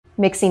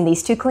Mixing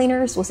these two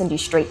cleaners will send you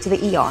straight to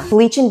the ER.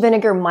 Bleach and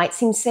vinegar might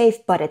seem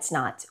safe, but it's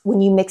not. When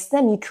you mix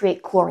them, you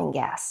create chlorine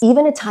gas.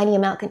 Even a tiny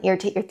amount can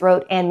irritate your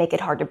throat and make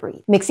it hard to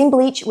breathe. Mixing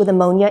bleach with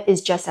ammonia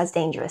is just as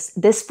dangerous.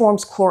 This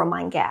forms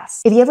chloramine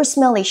gas. If you ever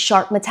smell a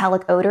sharp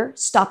metallic odor,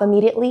 stop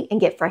immediately and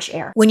get fresh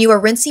air. When you are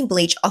rinsing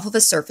bleach off of a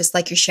surface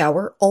like your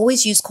shower,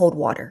 always use cold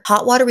water.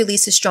 Hot water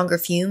releases stronger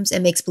fumes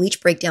and makes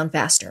bleach break down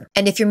faster.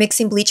 And if you're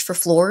mixing bleach for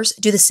floors,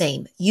 do the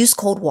same. Use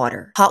cold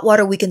water. Hot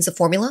water weakens the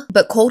formula,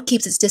 but cold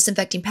keeps its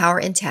disinfecting power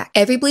intact.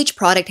 Every bleach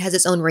product has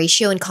its own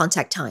ratio and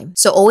contact time,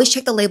 so always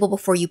check the label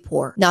before you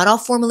pour. Not all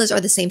formulas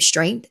are the same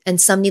strength, and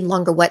some need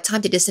longer wet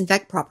time to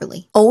disinfect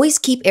properly. Always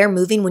keep air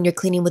moving when you're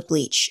cleaning with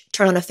bleach.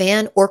 Turn on a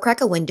fan or crack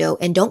a window,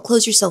 and don't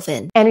close yourself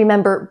in. And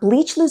remember,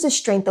 bleach loses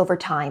strength over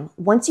time.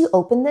 Once you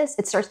open this,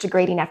 it starts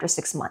degrading after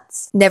 6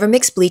 months. Never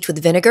mix bleach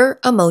with vinegar,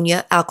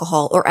 ammonia,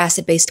 alcohol, or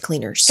acid-based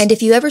cleaners. And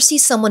if you ever see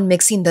someone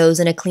mixing those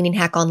in a cleaning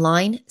hack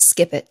online,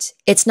 skip it.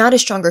 It's not a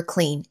stronger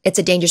clean, it's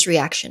a dangerous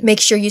reaction. Make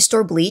sure you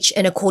store bleach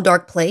in a cool,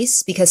 dark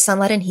place because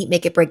sunlight and heat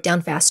make it break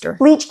down faster.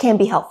 Bleach can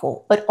be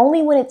helpful, but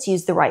only when it's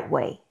used the right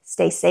way.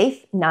 Stay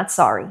safe, not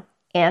sorry.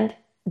 And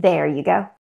there you go.